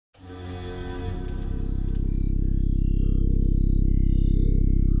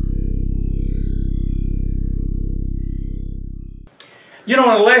You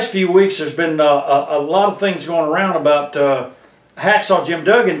know, in the last few weeks, there's been a lot of things going around about Hacksaw Jim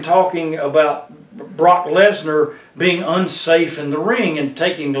Duggan talking about Brock Lesnar being unsafe in the ring and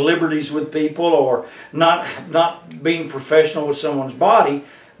taking liberties with people or not being professional with someone's body.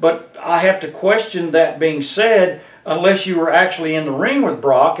 But I have to question that being said, unless you were actually in the ring with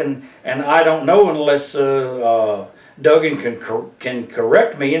Brock, and I don't know unless Duggan can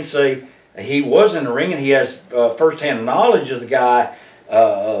correct me and say he was in the ring and he has firsthand knowledge of the guy,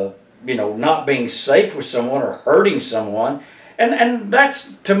 you know, not being safe with someone or hurting someone. And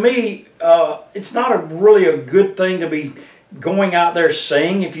that's, to me, it's not really a good thing to be going out there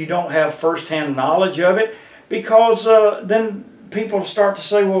saying if you don't have firsthand knowledge of it, because then people start to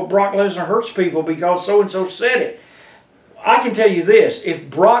say, well, Brock Lesnar hurts people because so-and-so said it. I can tell you this, if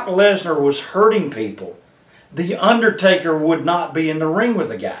Brock Lesnar was hurting people, The Undertaker would not be in the ring with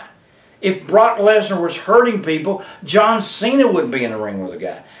the guy. If Brock Lesnar was hurting people, John Cena wouldn't be in the ring with the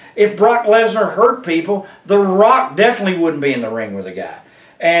guy. If Brock Lesnar hurt people, The Rock definitely wouldn't be in the ring with the guy.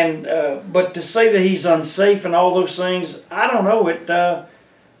 And but to say that he's unsafe and all those things, I don't know.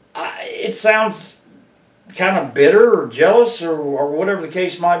 It sounds kind of bitter or jealous or whatever the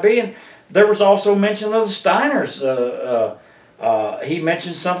case might be. And there was also mention of the Steiners. He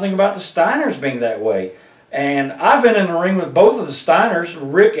mentioned something about the Steiners being that way. And I've been in the ring with both of the Steiners,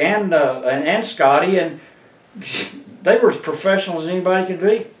 Rick and Scotty, and they were as professional as anybody could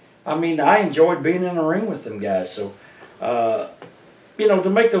be. I mean, I enjoyed being in the ring with them guys. So, you know, to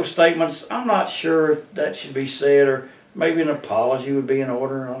make those statements, I'm not sure if that should be said, or maybe an apology would be in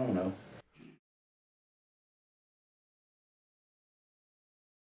order. I don't know.